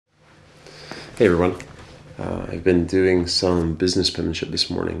Hey everyone, I've been doing some business penmanship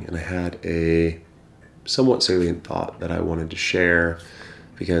this morning, and I had a somewhat salient thought that I wanted to share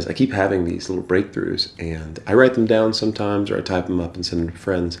because I keep having these little breakthroughs, and I write them down sometimes or I type them up and send them to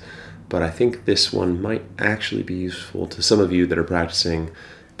friends, but I think this one might actually be useful to some of you that are practicing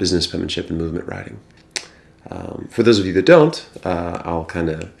business penmanship and movement writing. For those of you that don't, I'll kind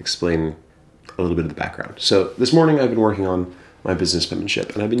of explain a little bit of the background. So this morning I've been working on my business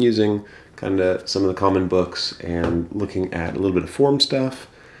penmanship, and I've been using kind of some of the common books and looking at a little bit of form stuff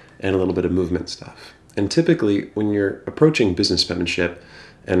and a little bit of movement stuff. And typically when you're approaching business penmanship,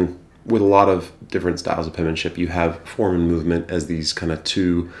 and with a lot of different styles of penmanship, you have form and movement as these kind of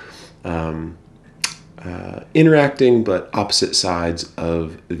two interacting but opposite sides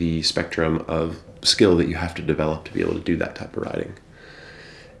of the spectrum of skill that you have to develop to be able to do that type of writing.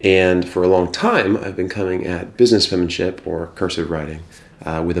 And for a long time, I've been coming at business penmanship or cursive writing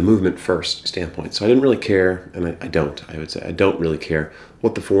with a movement first standpoint. So I didn't really care, and I don't really care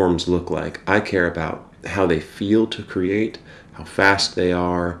what the forms look like. I care about how they feel to create, how fast they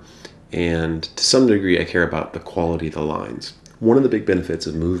are, and to some degree I care about the quality of the lines. One of the big benefits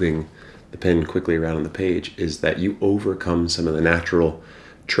of moving the pen quickly around on the page is that you overcome some of the natural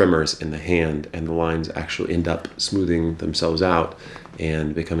tremors in the hand, and the lines actually end up smoothing themselves out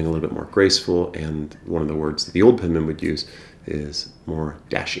and becoming a little bit more graceful, and one of the words that the old penman would use is more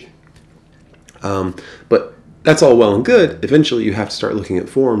dashy. But that's all well and good. Eventually you have to start looking at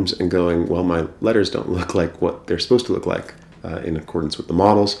forms and going, well, my letters don't look like what they're supposed to look like in accordance with the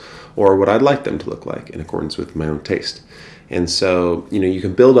models, or what I'd like them to look like in accordance with my own taste. And so, you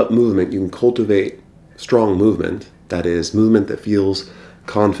can build up movement, you can cultivate strong movement, that is movement that feels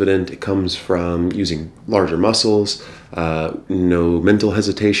confident. It comes from using larger muscles, no mental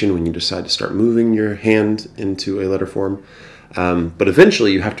hesitation when you decide to start moving your hand into a letter form. But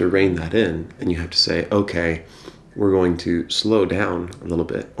eventually you have to rein that in, and you have to say, okay, we're going to slow down a little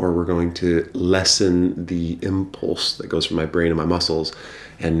bit, or we're going to lessen the impulse that goes from my brain and my muscles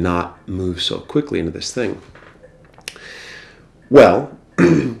and not move so quickly into this thing. Well,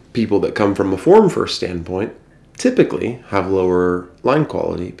 people that come from a form first standpoint typically have lower line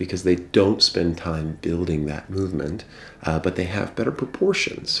quality because they don't spend time building that movement, but they have better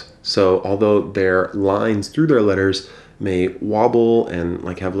proportions. So although their lines through their letters may wobble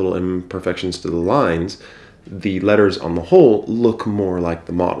and have little imperfections to the lines, the letters on the whole look more like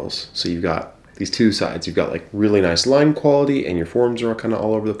the models. So you've got these two sides. You've got really nice line quality and your forms are kind of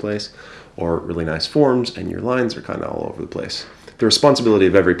all over the place, or really nice forms and your lines are kind of all over the place. The responsibility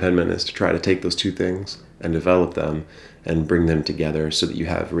of every penman is to try to take those two things and develop them and bring them together so that you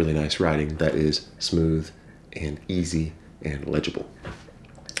have really nice writing that is smooth and easy and legible.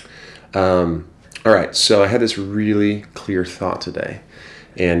 All right, so I had this really clear thought today,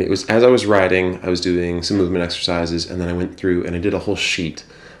 and it was as I was writing, I was doing some movement exercises, and then I went through and I did a whole sheet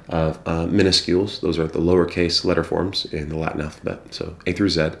of minuscules. Those are the lowercase letter forms in the Latin alphabet, so A through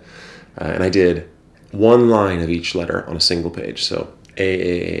Z, and I did one line of each letter on a single page. So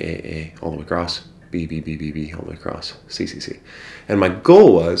A, all the way across, B, all the way across, C. And my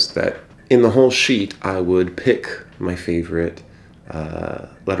goal was that in the whole sheet, I would pick my favorite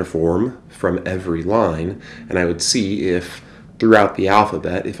letter form from every line, and I would see if throughout the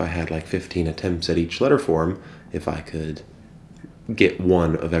alphabet, if I had 15 attempts at each letter form, if I could get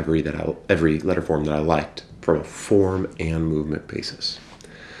one of every letter form that I liked from a form and movement basis.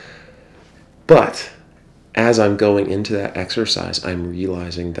 But as I'm going into that exercise, I'm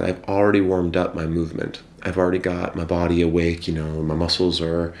realizing that I've already warmed up my movement. I've already got my body awake, my muscles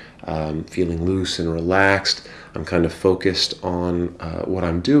are feeling loose and relaxed. I'm kind of focused on what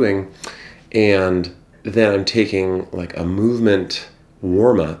I'm doing. And then I'm taking a movement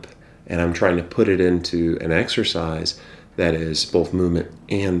warm-up, and I'm trying to put it into an exercise that is both movement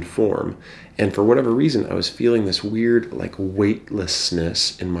and form. And for whatever reason, I was feeling this weird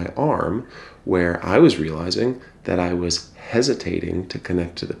weightlessness in my arm, where I was realizing that I was hesitating to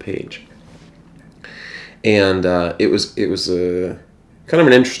connect to the page. And it was a kind of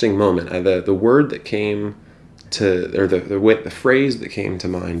an interesting moment. The word that came to, or the phrase that came to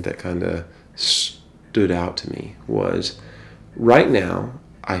mind that kind of stood out to me was, right now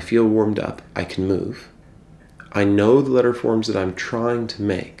I feel warmed up, I can move. I know the letter forms that I'm trying to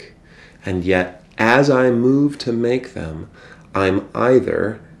make, and yet as I move to make them, I'm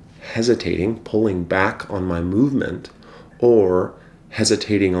either hesitating, pulling back on my movement, or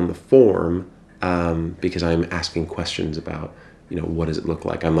hesitating on the form because I'm asking questions about, what does it look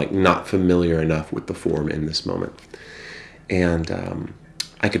like? I'm not familiar enough with the form in this moment. And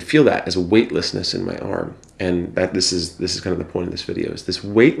I could feel that as a weightlessness in my arm. And this is kind of the point of this video, is this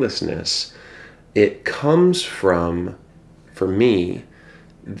weightlessness it comes from, for me,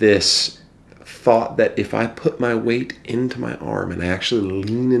 this thought that if I put my weight into my arm and I actually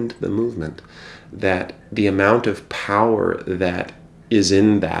lean into the movement, that the amount of power that is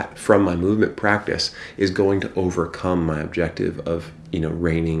in that from my movement practice is going to overcome my objective of,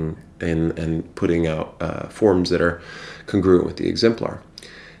 reining and putting out forms that are congruent with the exemplar.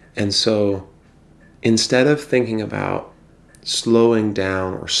 And so instead of thinking about slowing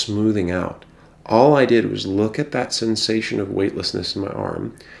down or smoothing out, all I did was look at that sensation of weightlessness in my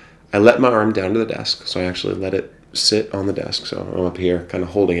arm. I let my arm down to the desk, so I actually let it sit on the desk. So I'm up here kind of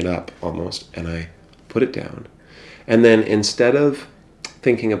holding it up almost, and I put it down. And then instead of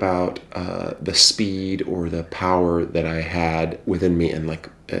thinking about the speed or the power that I had within me, and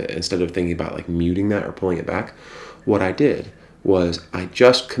instead of thinking about muting that or pulling it back, what I did was I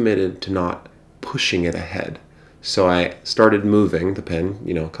just committed to not pushing it ahead. So I started moving the pen,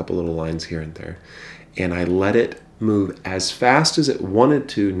 a couple little lines here and there, and I let it move as fast as it wanted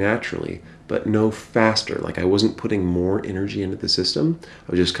to naturally, but no faster. I wasn't putting more energy into the system.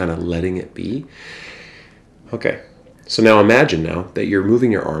 I was just kind of letting it be. Okay, so now imagine now that you're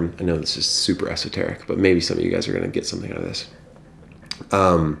moving your arm. I know this is super esoteric, but maybe some of you guys are going to get something out of this.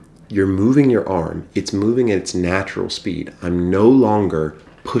 You're moving your arm. It's moving at its natural speed. I'm no longer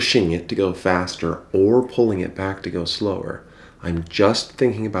pushing it to go faster or pulling it back to go slower. I'm just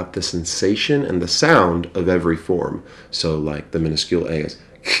thinking about the sensation and the sound of every form. So the minuscule A is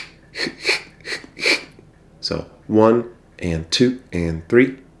so 1 and 2 and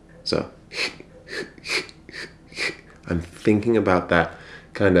 3. So I'm thinking about that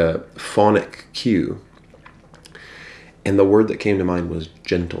kind of phonic cue. And the word that came to mind was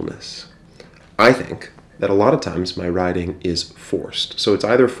gentleness. I think that a lot of times my writing is forced. So it's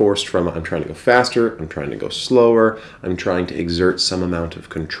either forced from I'm trying to go faster, I'm trying to go slower, I'm trying to exert some amount of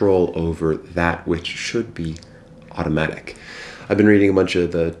control over that which should be automatic. I've been reading a bunch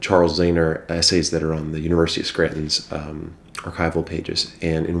of the Charles Zahner essays that are on the University of Scranton's archival pages,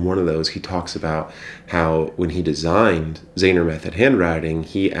 and in one of those he talks about how when he designed Zahner method handwriting,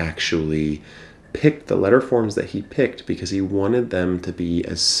 he actually picked the letter forms that he picked because he wanted them to be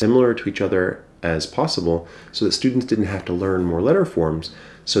as similar to each other as possible so that students didn't have to learn more letter forms,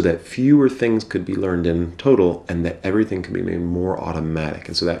 so that fewer things could be learned in total and that everything could be made more automatic.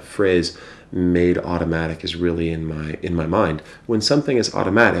 And so that phrase made automatic is really in my mind. When something is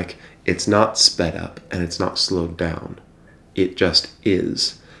automatic, it's not sped up and it's not slowed down. It just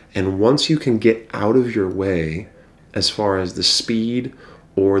is. And once you can get out of your way as far as the speed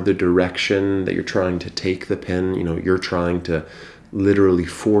or the direction that you're trying to take the pen, you're trying to literally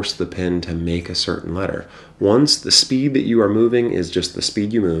force the pen to make a certain letter. Once the speed that you are moving is just the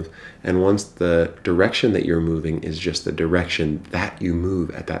speed you move, and once the direction that you're moving is just the direction that you move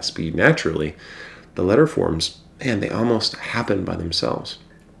at that speed naturally, the letter forms, man, they almost happen by themselves.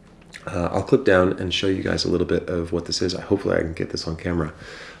 I'll clip down and show you guys a little bit of what this is. Hopefully I can get this on camera.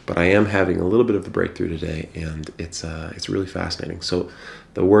 But I am having a little bit of a breakthrough today, and it's really fascinating. So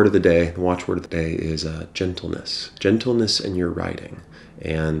the word of the day, the watchword of the day is gentleness. Gentleness in your writing.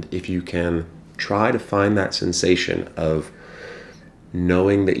 And if you can try to find that sensation of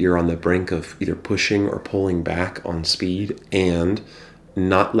knowing that you're on the brink of either pushing or pulling back on speed and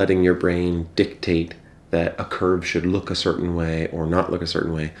not letting your brain dictate that a curve should look a certain way or not look a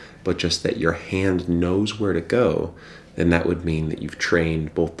certain way, but just that your hand knows where to go, then that would mean that you've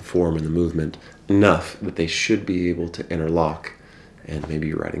trained both the form and the movement enough that they should be able to interlock, and maybe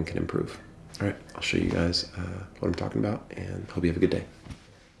your writing can improve. All right, I'll show you guys what I'm talking about, and hope you have a good day.